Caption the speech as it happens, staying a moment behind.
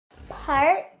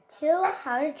part 2,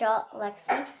 how to draw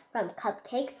Lexi from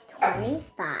Cupcake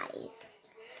 25.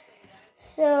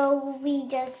 So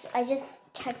I just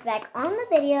checked back on the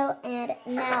video, and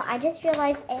now I just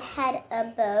realized it had a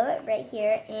bow right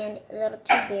here and little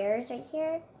 2 bears right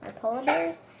here, or polar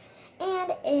bears,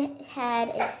 and it had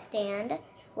a stand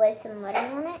with some letters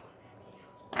on it,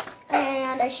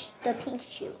 and the pink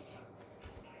shoes.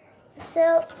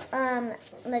 So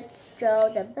let's draw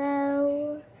the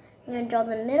bow. I'm gonna draw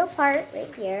the middle part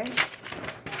right here,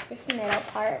 this middle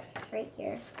part right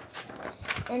here,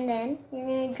 and then you're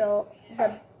gonna draw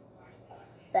the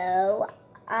bow.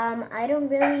 I'm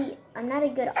not a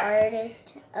good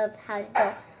artist of how to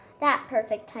draw that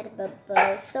perfect type of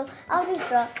bow, so I'll just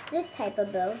draw this type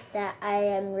of bow that I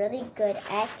am really good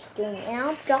at doing, and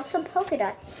I'll draw some polka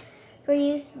dots for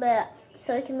you, but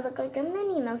so it can look like a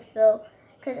Minnie Mouse bow,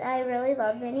 because I really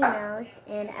love Minnie Mouse,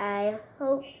 and I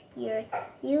hope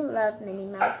you love Minnie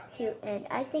Mouse too, and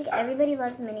I think everybody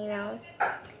loves Minnie Mouse.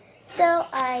 So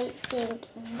I think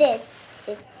this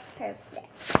is perfect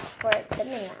for the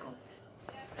Minnie Mouse.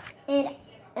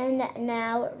 And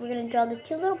now we're gonna draw the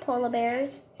 2 little polar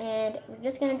bears, and we're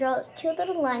just gonna draw 2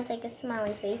 little lines like a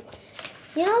smiley face.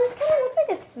 You know, this kind of looks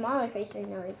like a smiley face right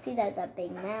now. You see that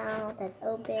big mouth that's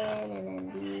open, and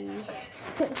then these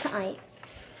eyes.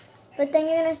 But then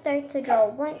you're gonna start to draw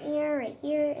 1 ear right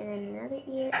here, and then another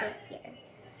ear right here.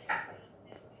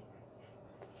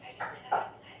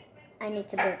 I need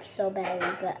to burp so badly,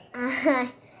 but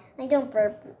I don't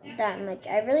burp that much.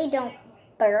 I really don't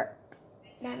burp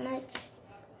that much.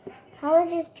 I was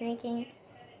just drinking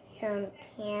some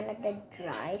Canada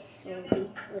Dry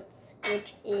smoothies,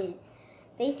 which is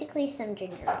basically some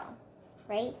ginger ale,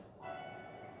 right?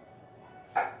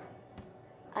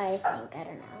 I think, I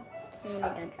don't know,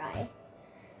 Canada Dry.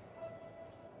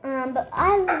 But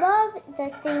I love the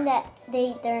thing that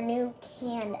their new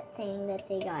canned thing that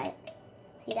they got.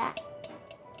 See that?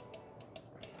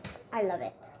 I love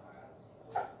it.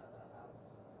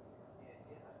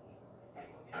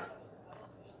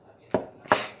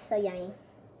 So yummy.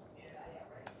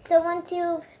 So once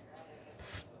you've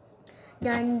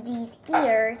done these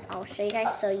ears, I'll show you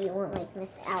guys so you won't like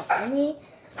miss out on me.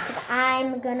 I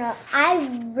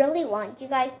really want you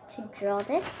guys to draw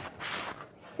this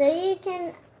so you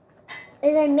can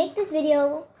then make a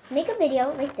video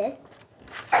like this,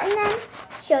 and then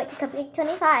show it to Cupcake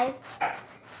 25.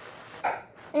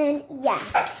 And yeah,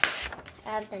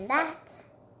 I've done that.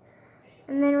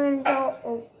 And then we're gonna draw,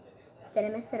 oh, did I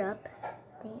mess it up?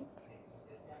 Dang it.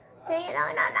 Dang it,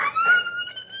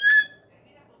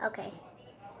 no. Okay,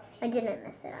 I didn't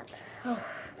mess it up. Oh.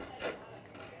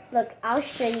 Look, I'll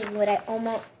show you what I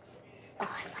almost,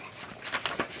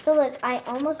 So look, I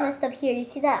almost messed up here. You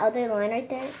see that other line right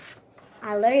there?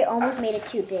 I literally almost made it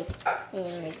too big.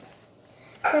 And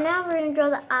so now we're gonna draw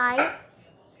the eyes.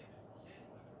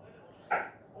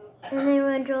 And then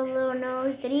we're gonna draw a little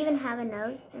nose. Did he even have a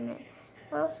nose? And then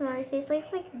a little smiley face, like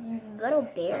little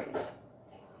bears.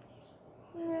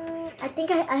 I think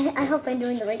I hope I'm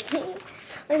doing the right thing.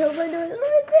 I hope I'm doing the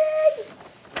right thing.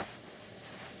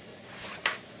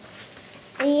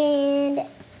 And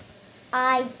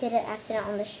I did an accident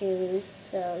on the shoes,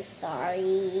 so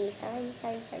sorry.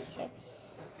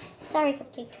 Sorry,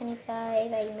 Cupcake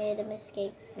 25. I made a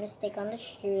mistake on the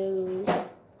shoes.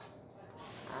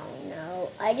 Oh no,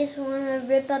 I just want to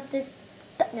rip up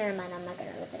this. Never mind, I'm not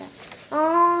gonna rip it up.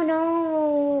 Oh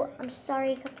no, I'm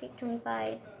sorry, Cupcake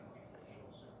 25.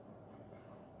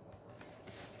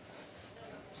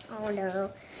 Oh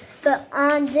no. But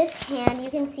on this hand,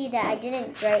 you can see that I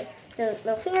didn't write the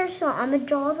little fingers, so I'm gonna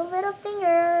draw the little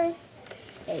fingers.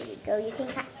 There you go. You can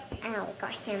cut. Ow, it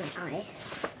got here in my eye.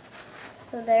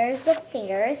 So there's the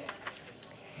fingers.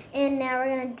 And now we're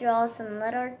gonna draw some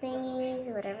letter thingies,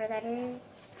 whatever that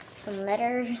is. Some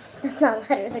letters. That's not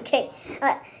letters, okay?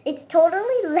 It's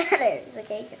totally letters,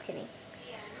 okay? Just kidding.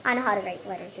 I know how to write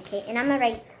letters, okay? And I'm gonna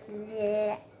write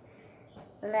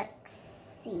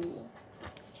Lexi.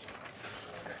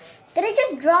 Did I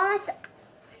just draw myself?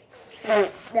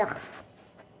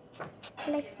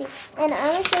 Lexi. And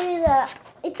I'm gonna show you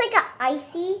it's like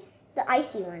the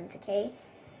icy ones, okay?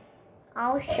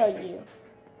 I'll show you.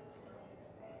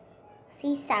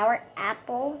 See, sour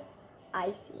apple,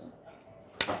 icy.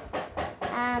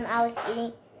 I was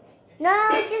eating. No,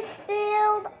 it just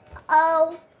spilled.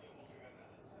 Oh.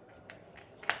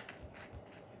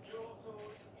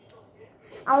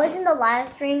 I was in the live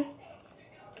stream,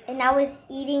 and I was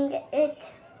eating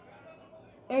it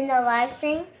in the live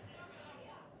stream.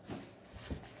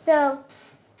 So,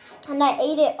 and I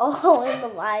ate it all in the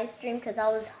live stream because I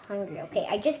was hungry. Okay,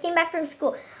 I just came back from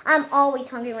school. I'm always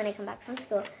hungry when I come back from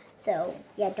school. So,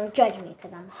 yeah, don't judge me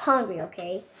because I'm hungry,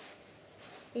 okay?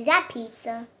 Is that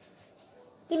pizza?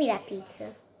 Give me that pizza.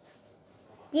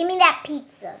 Give me that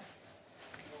pizza.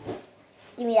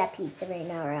 Give me that pizza right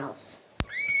now or else.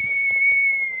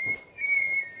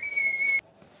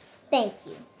 Thank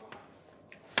you.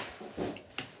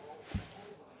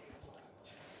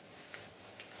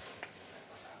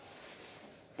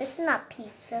 This is not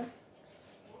pizza.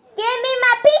 Give me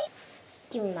my pizza.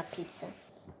 Give me my pizza.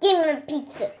 Give me my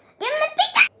pizza. Give me my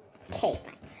pizza. Okay,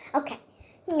 fine. Okay.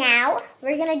 Now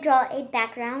we're gonna draw a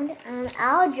background.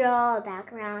 I'll draw a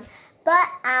background, but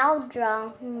I'll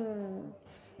draw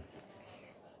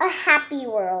a happy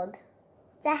world.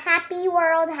 It's a happy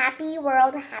world, happy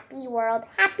world, happy world,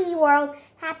 happy world,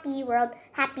 happy world,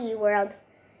 happy world,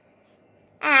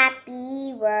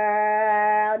 happy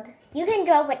world. You can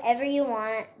draw whatever you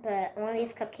want, but only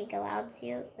if Cupcake allows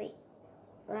you. Wait,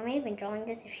 am I even drawing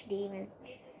this if she didn't even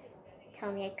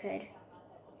tell me I could?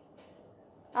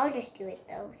 I'll just do it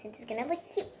though, since it's gonna look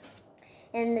cute.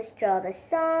 And let's draw the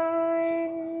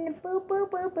sun. Boop, boop,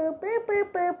 boop, boop, boop,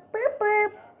 boop, boop, boop,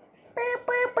 boop. Boop,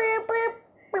 boop, boop, boop,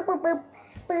 boop, boop, boop.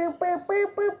 Boop, boop,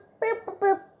 boop, boop, boop, boop,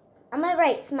 boop. I'm gonna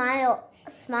write smile,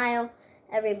 smile,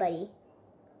 everybody.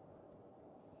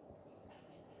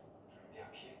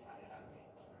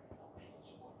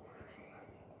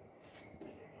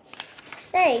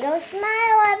 There you go,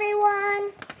 smile,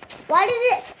 everyone. Why does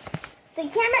it, the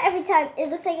camera every time, it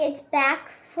looks like it's back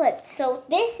flipped. So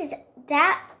this is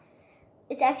that,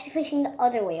 it's actually facing the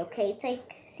other way, okay? It's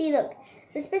like, see, look.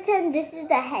 Let's pretend this is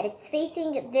the head. It's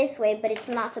facing this way, but it's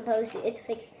not supposed to. It's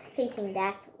facing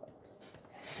that way.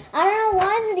 I don't know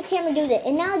why did the camera do that.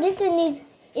 And now this one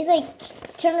is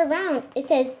like turned around. It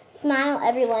says smile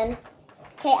everyone.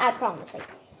 Okay, I promise. Like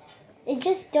it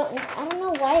just I don't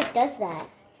know why it does that.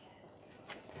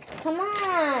 Come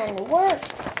on, work.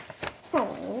 Oh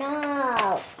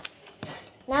no.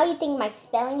 Now you think my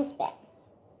spelling is bad.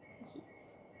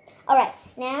 Alright,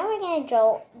 now we're gonna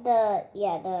draw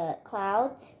the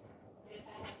clouds.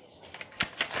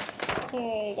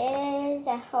 Here it is.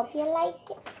 I hope you like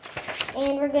it.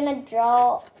 And we're gonna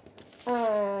draw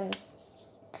a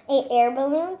air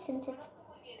balloon since it's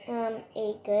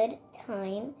a good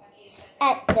time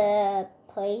at the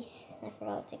place. I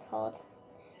forgot what's it called.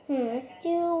 Let's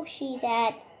do she's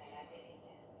at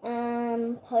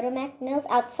Potomac Mills.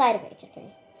 Outside of it, just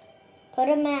kidding.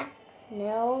 Potomac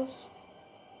Mills.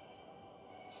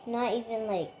 It's not even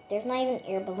like, there's not even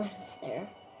air balloons there.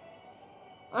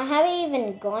 I haven't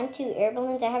even gone to air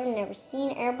balloons. I haven't never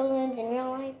seen air balloons in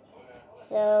real life.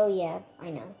 So yeah, I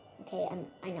know. Okay,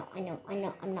 I know.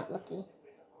 I'm not lucky.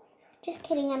 Just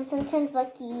kidding, I'm sometimes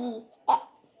lucky.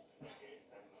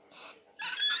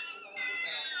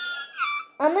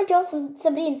 I'm gonna draw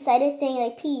somebody inside it saying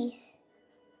like peace.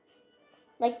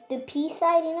 Like the peace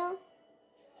side, you know?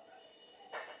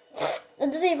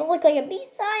 It doesn't even look like a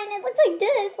peace sign. It looks like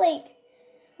this,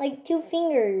 like two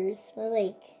fingers. But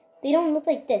like, they don't look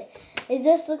like this. It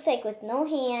just looks like with no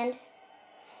hand,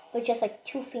 but just like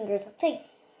two fingers. It's like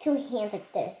two hands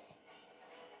like this.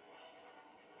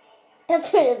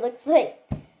 That's what it looks like.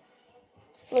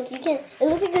 Look, it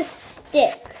looks like a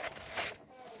stick.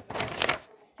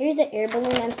 Here's the air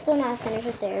balloon. I'm still not finished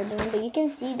with the air balloon, but you can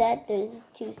see that those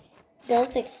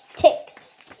look like sticks.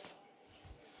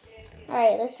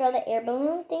 Alright, let's draw the air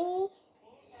balloon thingy.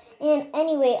 And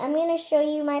anyway, I'm going to show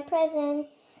you my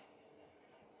presents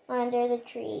under the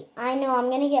tree. I know I'm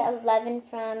going to get 11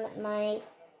 from my,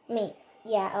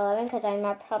 11 because I'm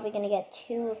probably going to get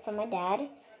 2 from my dad.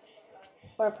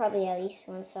 Or probably at least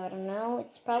 1, so I don't know.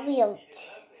 It's probably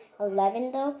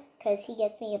 11 though, because he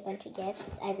gets me a bunch of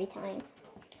gifts every time.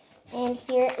 And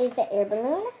here is the air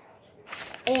balloon.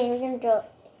 And we're going to draw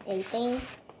a thing.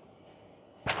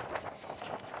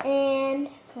 And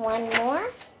one more.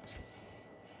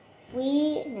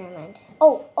 Never mind.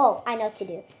 Oh, I know what to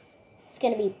do. It's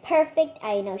going to be perfect.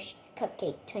 I know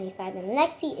Cupcake 25 and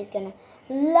Lexi is going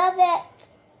to love it.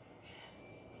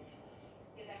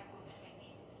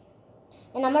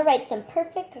 And I'm going to write some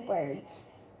perfect words.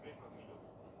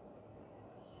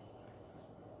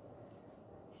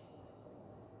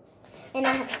 And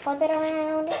I have to flip it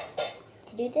around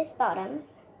to do this bottom.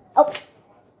 Oh!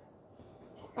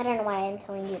 I don't know why I'm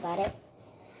telling you about it.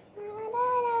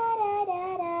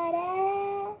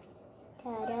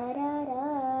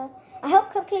 I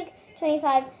hope Cupcake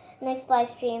 25 next live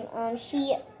stream,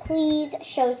 she please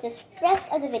shows this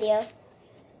rest of the video,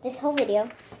 this whole video.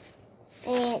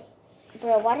 And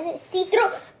bro, why did it see through?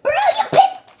 Bro, you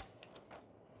pip!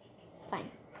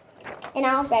 Fine. And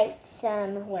I'll write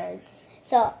some words.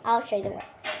 So I'll show you the words.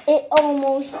 It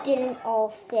almost didn't all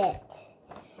fit.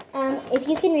 If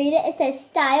you can read it, it says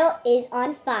style is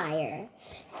on fire.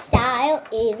 Style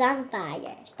is on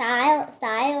fire. Style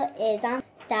is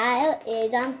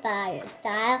on fire.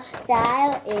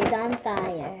 Style is on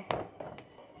fire.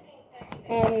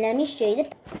 And let me show you the.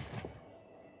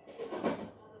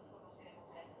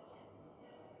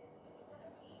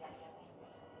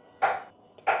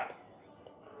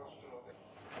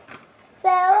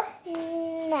 So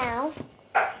now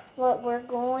what we're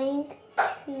going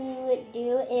to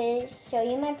do is show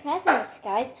you my presents,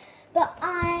 guys. But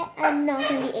I am not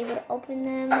going to be able to open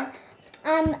them.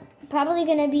 I'm probably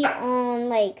going to be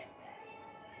on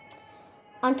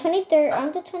on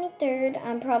the 23rd.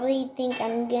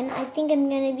 I think I'm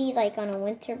going to be on a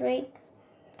winter break.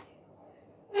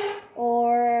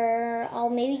 Or I'll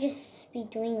maybe just be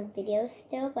doing videos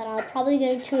still, but I'll probably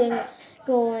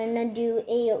go and do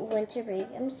a winter break.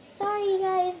 I'm sorry,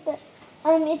 guys, but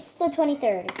it's the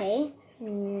 23rd, okay?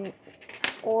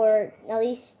 Or at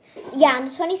least, yeah, on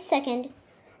the 22nd.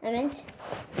 I meant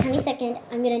 22nd.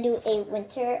 I'm gonna do a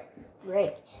winter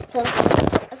break. So I'm going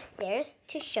to go upstairs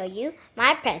to show you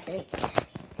my presents.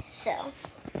 So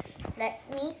let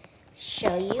me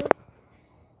show you.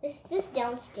 This is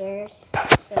downstairs.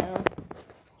 So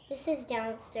this is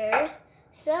downstairs.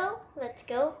 So let's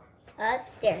go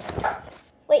upstairs.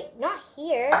 Wait, not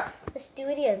here. Let's do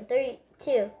it again. 3,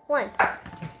 2, 1.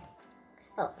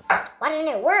 Oh, why didn't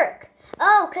it work?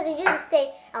 Oh, because it didn't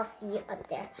say, I'll see you up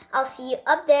there. I'll see you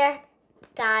up there.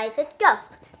 Guys, let's go.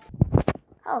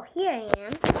 Oh, here I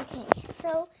am. Okay,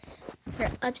 so we're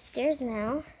upstairs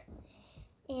now.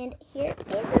 And here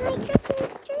is my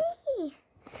Christmas tree.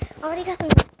 Already got some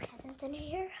presents under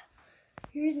here.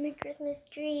 Here's my Christmas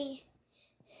tree.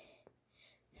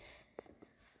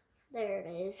 There it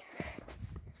is.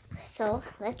 So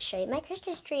let's show you my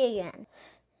Christmas tree again.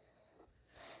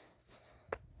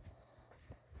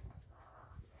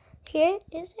 Here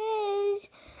it is.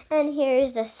 And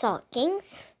here's the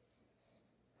stockings.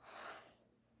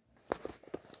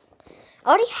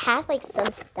 Already has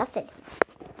some stuff in here.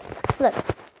 Look.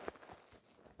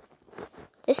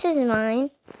 This is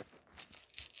mine.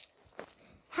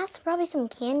 Has probably some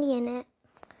candy in it.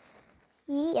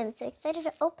 Yee, I'm so excited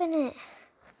to open it.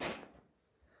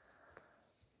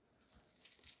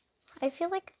 I feel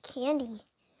like candy.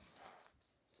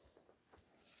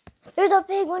 There's a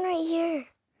big one right here.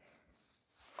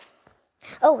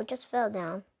 Oh, it just fell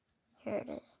down. Here it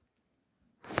is.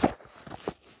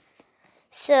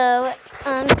 So,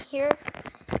 here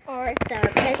are the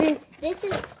presents. This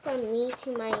is from me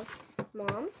to my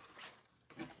mom.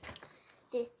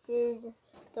 This is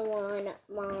the one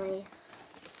my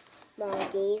mom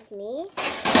gave me.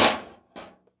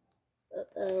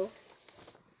 Uh-oh.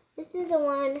 This is the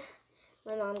one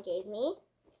my mom gave me.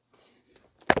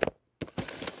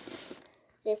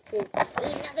 This is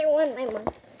another one my mom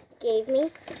gave me.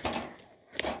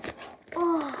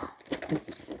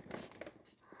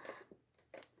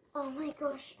 Oh my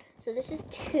gosh. So this is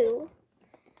 2.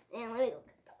 And let me go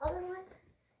get the other one.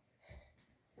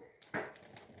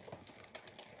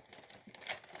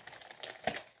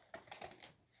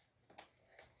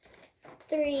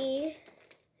 Three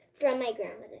from my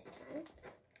grandma this time.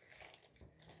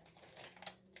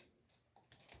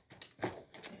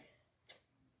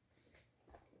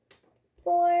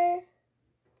 4.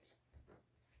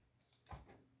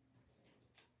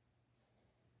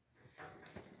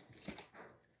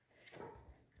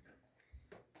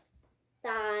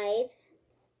 5. 5.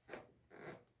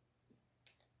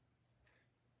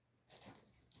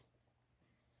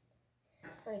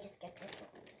 Let me just get this one.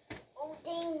 Oh,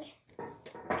 dang.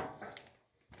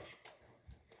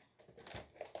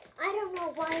 I don't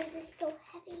know why is this so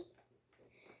heavy.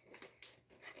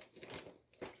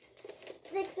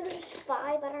 6 or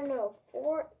 5, I don't know.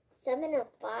 4, 7 or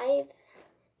 5.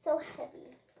 So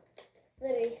heavy.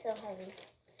 Literally so heavy.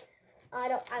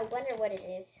 I wonder what it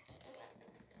is.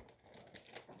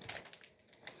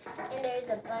 And there's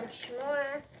a bunch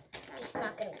more. I'm just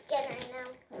not gonna get it right now.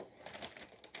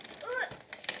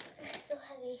 It's so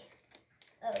heavy.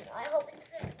 Oh no, I hope it's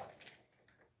good.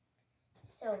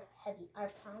 So heavy. I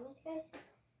promise, guys.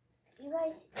 You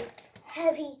guys, it's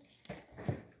heavy.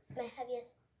 My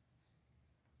heaviest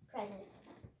present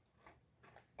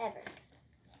ever.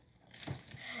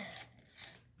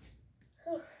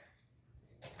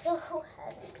 So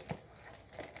heavy.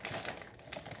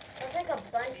 There's like a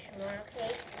bunch more,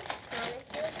 okay?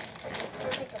 Honestly,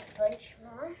 there's like a bunch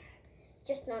more. It's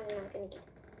just not enough gonna get.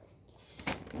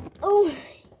 Oh,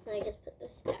 I just put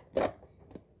this back.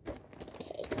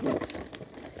 Okay,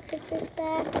 just put this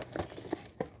back.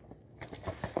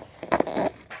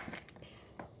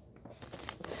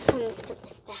 Let's put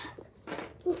this back.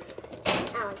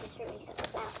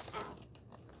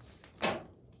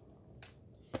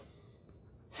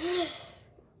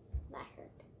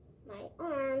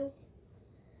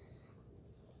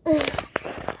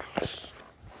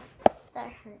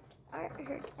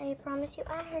 promise you.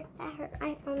 That hurt.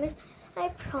 I promise.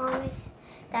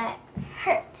 That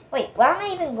hurt. Wait, why am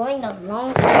I even going the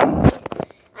wrong way?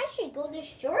 I should go the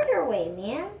shorter way,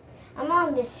 man. I'm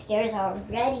on the stairs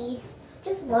already.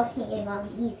 Just love hanging on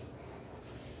these.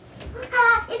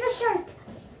 Ah, it's a shark.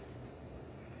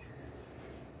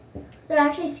 They're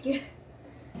actually scare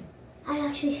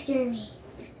me.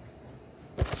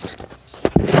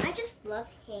 I just love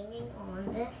hanging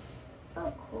on this.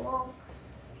 So cool.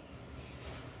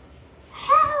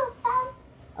 Help!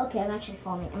 Okay, I'm actually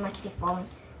falling.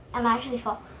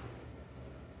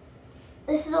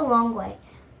 This is a long way.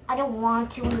 I don't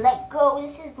want to let go.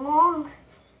 This is long.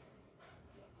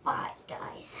 Bye,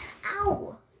 guys.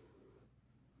 Ow!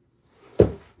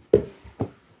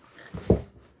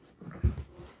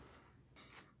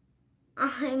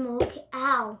 I'm okay.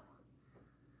 Ow.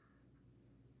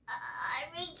 I'm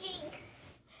reaching.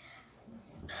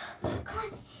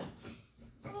 Climb.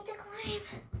 I need to climb.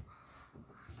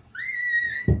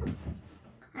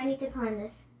 I need to climb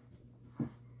this.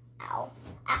 Ow.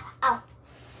 Ow. Ow.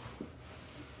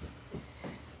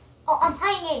 Oh, I'm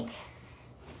hanging.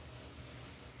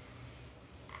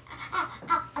 Ow.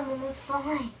 Ow. I'm almost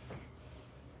falling.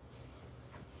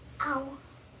 Ow.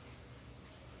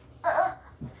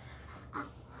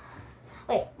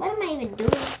 Wait, what am I even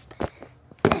doing?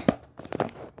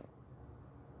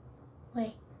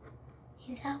 Wait,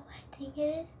 is that what I think it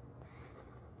is?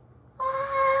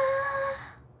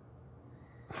 Ah!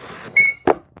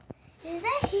 Is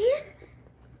that him?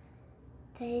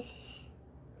 That is.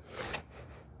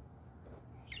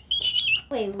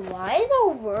 Wait, why in the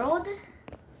world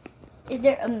is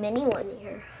there a mini one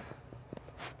here?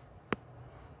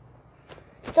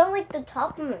 It's on like the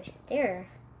top of my stair.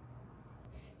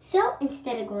 So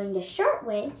instead of going the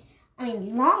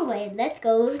long way, let's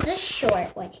go the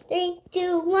short way. 3,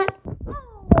 2, 1.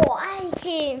 Oh, I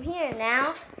came here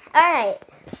now. All right,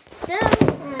 so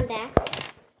I'm back.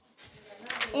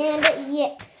 And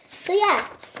yeah,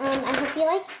 I hope you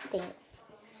like it.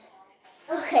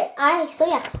 Okay,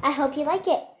 I hope you like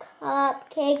it.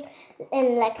 Cupcake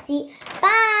and Lexi.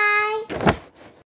 Bye.